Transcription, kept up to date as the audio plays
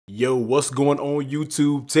Yo, what's going on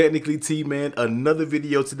YouTube? Technically T, man. Another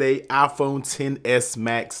video today. iPhone XS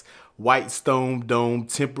Max Whitestone Dome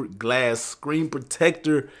Tempered Glass Screen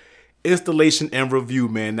Protector installation and review,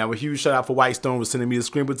 man. Now, a huge shout out for Whitestone for sending me the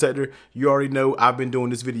screen protector. You already know I've been doing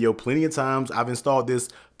this video plenty of times. I've installed this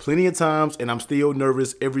plenty of times, and I'm still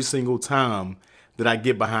nervous every single time that I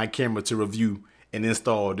get behind camera to review and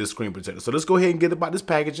install this screen protector. So let's go ahead and get about this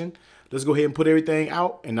packaging. Let's go ahead and put everything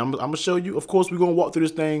out, and I'm gonna show you. Of course, we're gonna walk through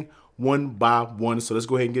this thing one by one. So let's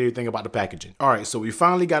go ahead and get everything about the packaging. All right, so we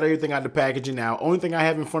finally got everything out of the packaging. Now, only thing I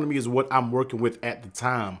have in front of me is what I'm working with at the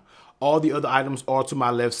time. All the other items are to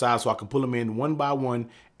my left side, so I can pull them in one by one.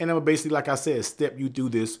 And I'm gonna basically, like I said, step you through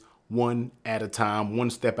this one at a time, one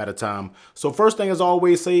step at a time. So first thing, as I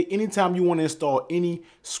always say, anytime you want to install any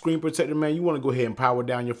screen protector, man, you want to go ahead and power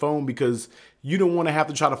down your phone, because you don't want to have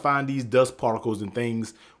to try to find these dust particles and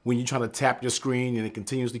things when you're trying to tap your screen and it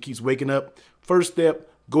continuously keeps waking up. First step,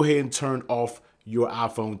 go ahead and turn off your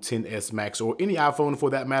iPhone XS Max, or any iPhone for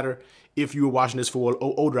that matter, if you were watching this for an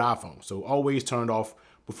older iPhone. So always turn it off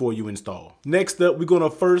before you install. Next up, we're gonna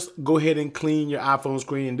first go ahead and clean your iPhone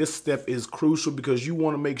screen. And this step is crucial because you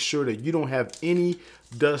wanna make sure that you don't have any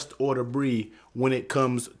dust or debris when it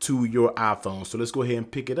comes to your iPhone. So let's go ahead and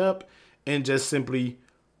pick it up and just simply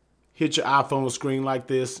hit your iPhone screen like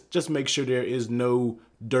this. Just make sure there is no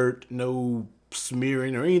dirt, no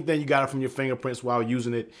smearing or anything you got it from your fingerprints while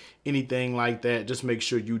using it, anything like that. Just make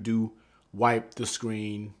sure you do wipe the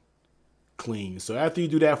screen clean. So after you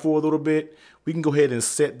do that for a little bit, we can go ahead and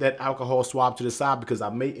set that alcohol swab to the side, because I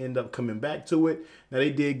may end up coming back to it. Now,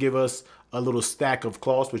 they did give us a little stack of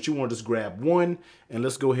cloths, but you want to just grab one, and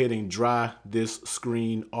let's go ahead and dry this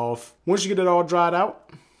screen off. Once you get it all dried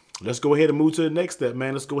out, let's go ahead and move to the next step,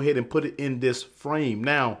 man. Let's go ahead and put it in this frame.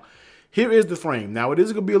 Now, here is the frame. Now, it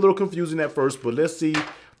is going to be a little confusing at first, but let's see.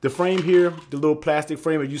 The frame here, the little plastic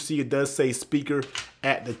frame, as you see, it does say speaker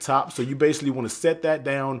at the top. So you basically want to set that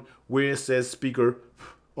down where it says speaker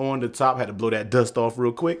on the top. Had to blow that dust off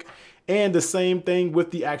real quick. And the same thing with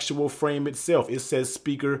the actual frame itself. It says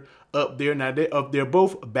speaker up there. Now, they're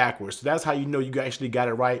both backwards. So that's how you know you actually got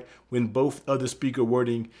it right, when both of the speaker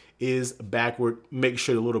wording is backward. Make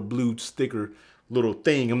sure the little blue sticker, little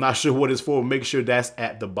thing, I'm not sure what it's for, make sure that's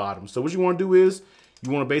at the bottom. So what you want to do is,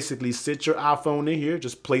 you want to basically sit your iPhone in here,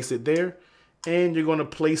 just place it there, and you're going to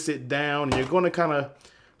place it down, and you're going to kind of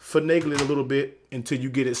finagle it a little bit until you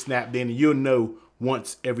get it snapped in, and you'll know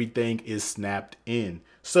once everything is snapped in.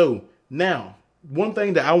 So now, one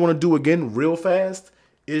thing that I want to do again real fast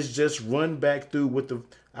is just run back through with the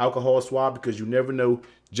alcohol swab, because you never know,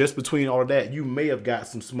 just between all of that, you may have got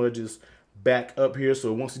some smudges back up here.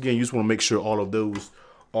 So once again, you just want to make sure all of those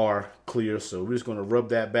are clear. So we're just going to rub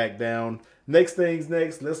that back down. Next things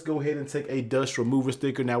next, let's go ahead and take a dust remover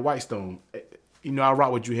sticker. Now, Whitestone, you know, I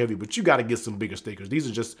rock with you heavy, but you got to get some bigger stickers. These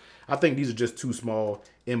are just, I think these are just too small,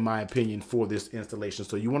 in my opinion, for this installation.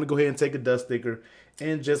 So you want to go ahead and take a dust sticker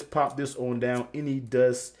and just pop this on down any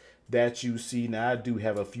dust that you see. Now, I do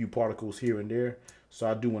have a few particles here and there, so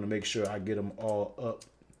I do want to make sure I get them all up.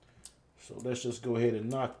 So let's just go ahead and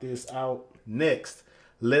knock this out. Next,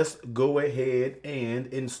 let's go ahead and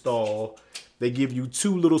install. They give you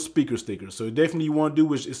two little speaker stickers. So definitely you want to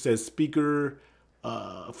do is, it says speaker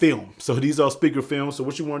film. So these are speaker film. So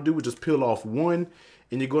what you want to do is just peel off one,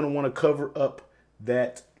 and you're going to want to cover up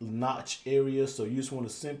that notch area. So you just want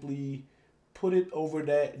to simply put it over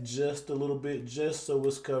that just a little bit, just so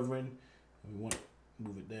it's covering. We want to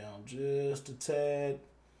move it down just a tad.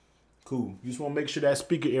 Cool. You just want to make sure that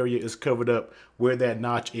speaker area is covered up where that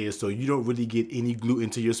notch is, so you don't really get any glue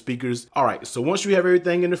into your speakers. All right, so once you have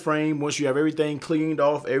everything in the frame, once you have everything cleaned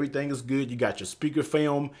off, everything is good, you got your speaker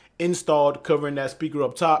film installed, covering that speaker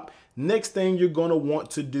up top. Next thing you're going to want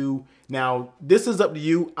to do, now this is up to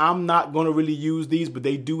you. I'm not going to really use these, but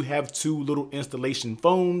they do have two little installation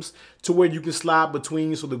foams to where you can slide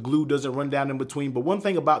between so the glue doesn't run down in between. But one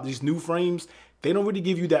thing about these new frames, they don't really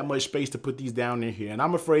give you that much space to put these down in here. And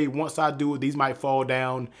I'm afraid once I do it, these might fall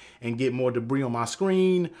down and get more debris on my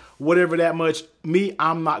screen, whatever that much. Me,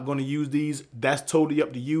 I'm not going to use these. That's totally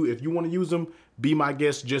up to you. If you want to use them, be my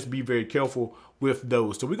guest. Just be very careful with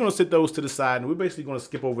those. So we're going to set those to the side, and we're basically going to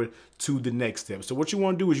skip over to the next step. So what you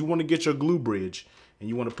want to do is you want to get your glue bridge, and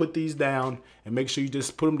you want to put these down and make sure you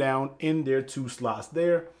just put them down in their two slots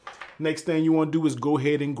there. Next thing you want to do is go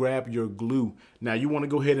ahead and grab your glue. Now you want to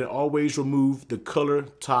go ahead and always remove the color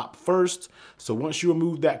top first. So once you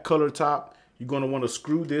remove that color top, you're going to want to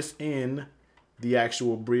screw this in the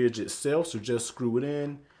actual bridge itself. So just screw it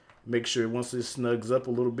in. Make sure once it snugs up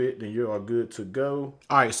a little bit, then you are good to go.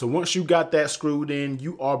 All right, so once you got that screwed in,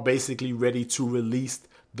 you are basically ready to release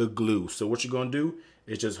the glue. So what you're going to do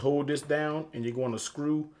is just hold this down and you're going to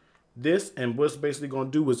screw this. And what's basically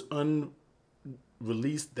going to do is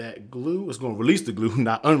release that glue. It's going to release the glue,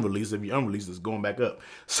 not unrelease. If you unrelease, it's going back up.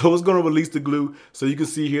 So it's going to release the glue. So you can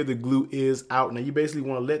see here the glue is out. Now you basically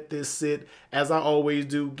want to let this sit, as I always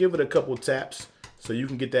do. Give it a couple taps so you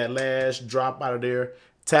can get that last drop out of there.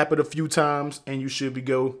 Tap it a few times and you should be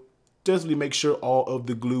go. Just make sure all of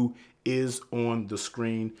the glue is on the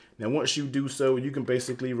screen. Now once you do so, you can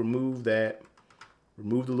basically remove that.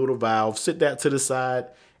 Remove the little valve, sit that to the side,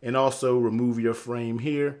 and also remove your frame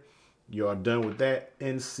here. You are done with that,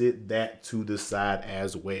 and sit that to the side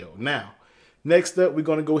as well. Now, next up, we're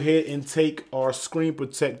going to go ahead and take our screen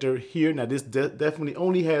protector here. Now, this definitely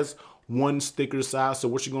only has one sticker side, so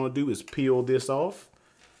what you're going to do is peel this off.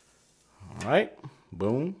 All right,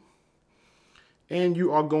 boom. And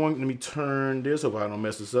you are going, let me turn this, hope I don't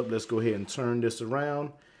mess this up. Let's go ahead and turn this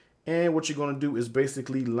around. And what you're going to do is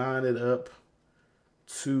basically line it up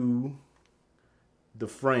to the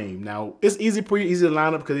frame. Now it's pretty easy to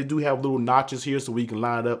line up because they do have little notches here, so we can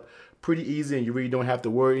line it up pretty easy and you really don't have to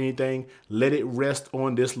worry anything. Let it rest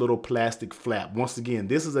on this little plastic flap. Once again,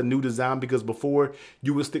 this is a new design because before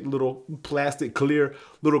you would stick little plastic clear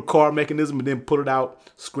little card mechanism and then put it out,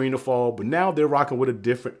 screen to fall, but now they're rocking with a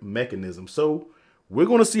different mechanism. So we're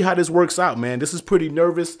going to see how this works out, man. This is pretty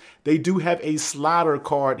nervous. They do have a slider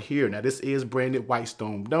card here. Now, this is branded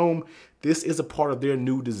Whitestone Dome. This is a part of their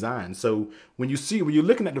new design. So when you're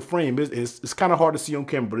looking at the frame, it's kind of hard to see on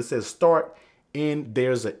camera, but it says start and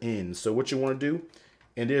there's an end. So what you want to do,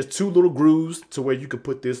 and there's two little grooves to where you can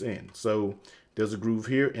put this in. So there's a groove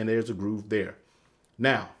here and there's a groove there.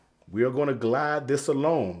 Now, we are going to glide this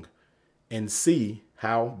along and see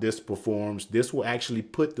how this performs. This will actually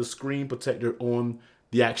put the screen protector on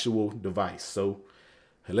the actual device. So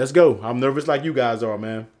let's go. I'm nervous like you guys are,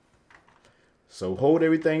 man. So hold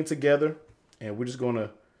everything together and we're just going to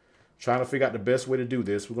try to figure out the best way to do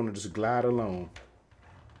this. We're going to just glide along.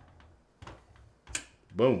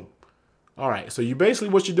 Boom. All right. So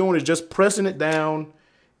what you're doing is just pressing it down,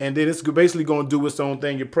 and then it's basically going to do its own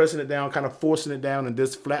thing. You're pressing it down, kind of forcing it down, and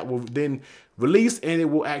this flap will then release and it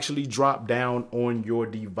will actually drop down on your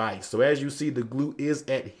device. So as you see, the glue is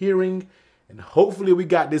adhering, and hopefully we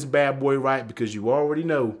got this bad boy right, because you already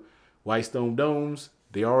know Whitestone Domes,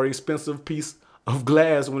 they are an expensive piece of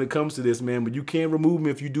glass when it comes to this, man, but you can remove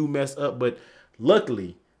them if you do mess up. But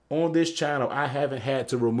luckily on this channel, I haven't had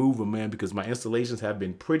to remove them, man, because my installations have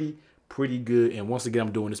been pretty good. And once again,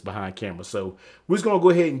 I'm doing this behind camera. So we're just going to go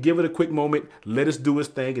ahead and give it a quick moment. Let us do its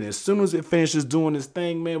thing. And as soon as it finishes doing its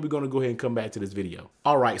thing, man, we're going to go ahead and come back to this video.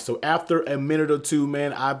 All right. So after a minute or two,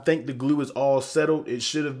 man, I think the glue is all settled. It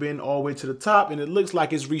should have been all the way to the top, and it looks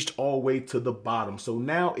like it's reached all the way to the bottom. So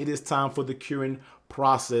now it is time for the curing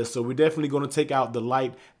process. So we're definitely going to take out the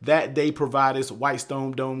light that they provide us,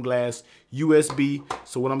 Whitestone Dome Glass USB.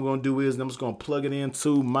 So what I'm going to do is I'm just going to plug it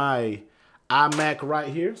into my iMac right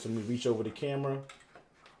here. So let me reach over the camera.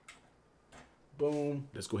 Boom.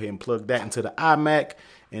 Let's go ahead and plug that into the iMac.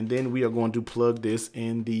 And then we are going to plug this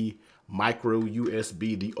in the micro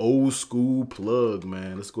USB, the old school plug,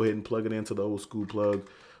 man. Let's go ahead and plug it into the old school plug.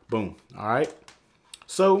 Boom. All right.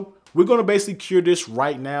 So we're going to basically cure this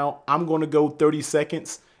right now. I'm going to go 30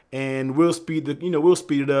 seconds and we'll speed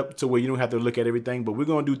it up to where you don't have to look at everything, but we're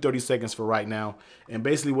going to do 30 seconds for right now. And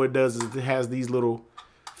basically what it does is it has these little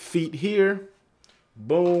feet here.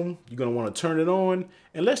 Boom. You're going to want to turn it on,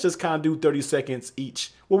 and let's just kind of do 30 seconds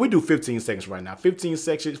each. Well, we do 15 seconds right now. 15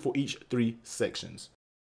 sections for each 3 sections.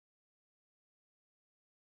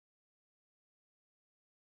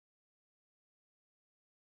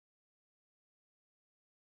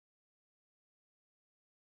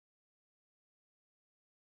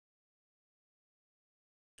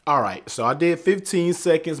 All right, so I did 15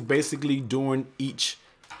 seconds basically during each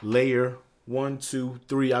layer. 1, 2,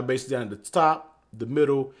 3. I basically done the top, the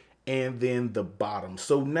middle, and then the bottom.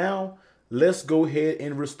 So now let's go ahead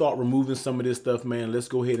and start removing some of this stuff, man. Let's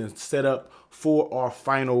go ahead and set up for our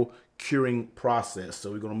final curing process.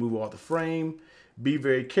 So we're gonna move off the frame. Be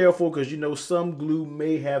very careful because some glue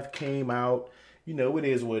may have came out. It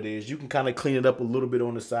is what it is. You can kind of clean it up a little bit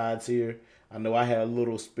on the sides here. I know I had a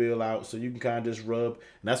little spill out, so you can kind of just rub.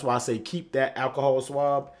 And that's why I say keep that alcohol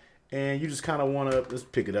swab. And you just kind of want to, let's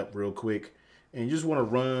pick it up real quick. And you just want to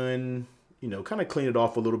run, kind of clean it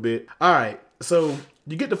off a little bit. All right, so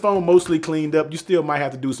you get the phone mostly cleaned up. You still might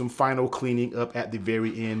have to do some final cleaning up at the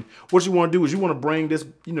very end. What you want to do is you want to bring this,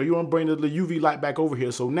 you want to bring the UV light back over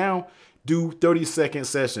here. So now do 30-second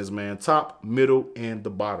sessions, man. Top, middle, and the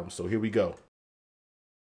bottom. So here we go.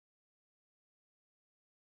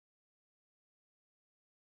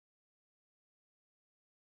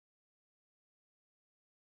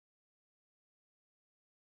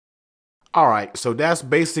 All right, so that's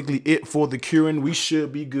basically it for the curing. We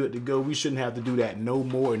should be good to go. We shouldn't have to do that no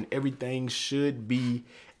more, and everything should be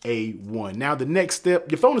A1. Now, the next step,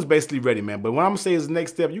 your phone is basically ready, man. But what I'm gonna say is the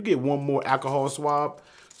next step, you get one more alcohol swab.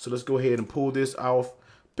 So let's go ahead and pull this off.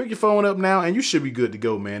 Pick your phone up now, and you should be good to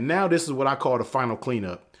go, man. Now, this is what I call the final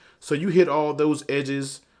cleanup. So you hit all those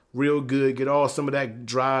edges real good, get all some of that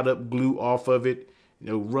dried up glue off of it. You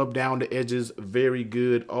know, rub down the edges very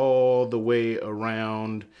good all the way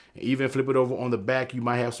around. Even flip it over on the back. You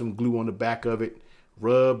might have some glue on the back of it.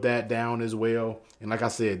 Rub that down as well. And like I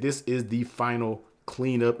said, this is the final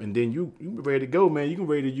cleanup. And then you ready to go, man. You can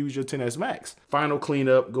ready to use your 10S Max. Final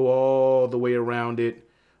cleanup. Go all the way around it.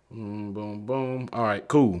 Boom, boom, boom. All right,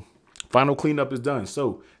 cool. Final cleanup is done.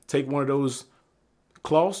 So take one of those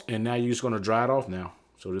cloths, and now you're just going to dry it off now.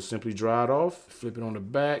 So just simply dry it off. Flip it on the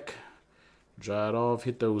back. Dry it off,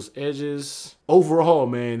 hit those edges. Overall,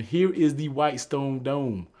 man, here is the Whitestone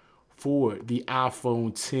Dome for the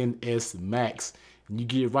iPhone XS Max. And you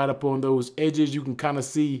get right up on those edges. You can kind of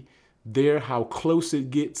see there how close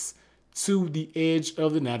it gets to the edge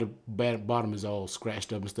of the. Now the bottom is all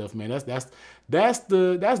scratched up and stuff, man. That's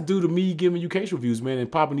due to me giving you case reviews, man,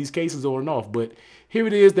 and popping these cases on and off. But here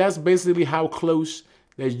it is. That's basically how close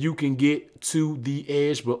that you can get to the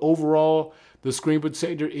edge. But overall, the screen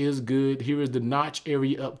protector is good. Here is the notch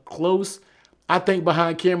area up close. I think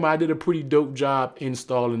behind camera, I did a pretty dope job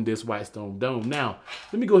installing this Whitestone Dome. Now,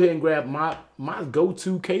 let me go ahead and grab my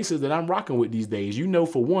go-to cases that I'm rocking with these days. You know,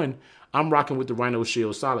 for one, I'm rocking with the Rhino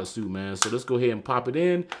Shield Solid Suit, man. So let's go ahead and pop it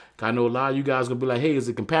in. I know a lot of you guys are going to be like, hey, is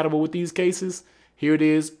it compatible with these cases? Here it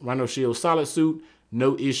is, Rhino Shield Solid Suit.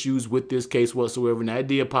 No issues with this case whatsoever. Now, it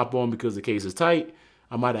did pop on because the case is tight.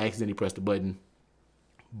 I might have accidentally pressed the button,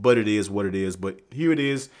 but it is what it is. But here it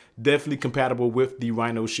is, definitely compatible with the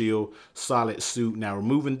Rhino Shield Solid Suit. Now,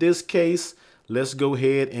 removing this case, let's go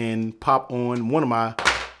ahead and pop on one of my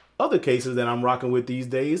other cases that I'm rocking with these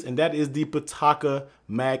days, and that is the Pitaka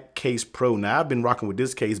Mag Case Pro. Now, I've been rocking with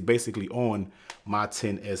this case basically on my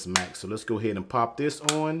 10S Max. So let's go ahead and pop this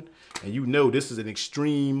on, and you know this is an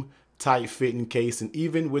extreme tight fitting case, and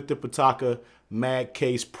even with the Pitaka Mag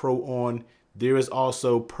Case Pro on, there is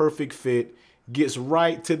also perfect fit. Gets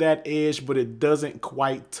right to that edge, but it doesn't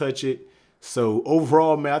quite touch it. So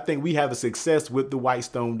overall, man, I think we have a success with the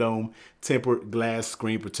Whitestone Dome Tempered Glass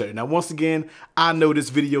Screen Protector. Now, once again, I know this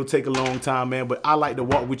video take a long time, man, but I like to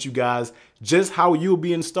walk with you guys just how you'll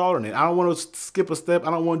be installing it. I don't want to skip a step.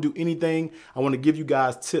 I don't want to do anything. I want to give you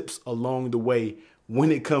guys tips along the way when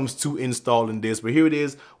it comes to installing this. But here it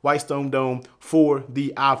is, Whitestone Dome for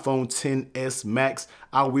the iPhone XS Max.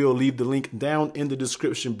 I will leave the link down in the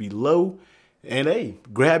description below. And hey,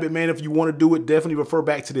 grab it, man. If you want to do it, definitely refer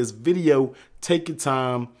back to this video. Take your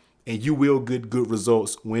time, and you will get good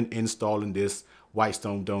results when installing this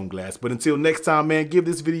Whitestone Dome glass. But until next time, man, give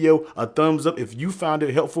this video a thumbs up if you found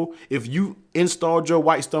it helpful. If you installed your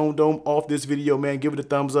Whitestone Dome off this video, man, give it a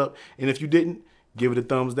thumbs up. And if you didn't, give it a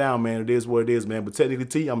thumbs down, man. It is what it is, man. But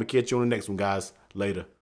technically, I'm going to catch you on the next one, guys. Later.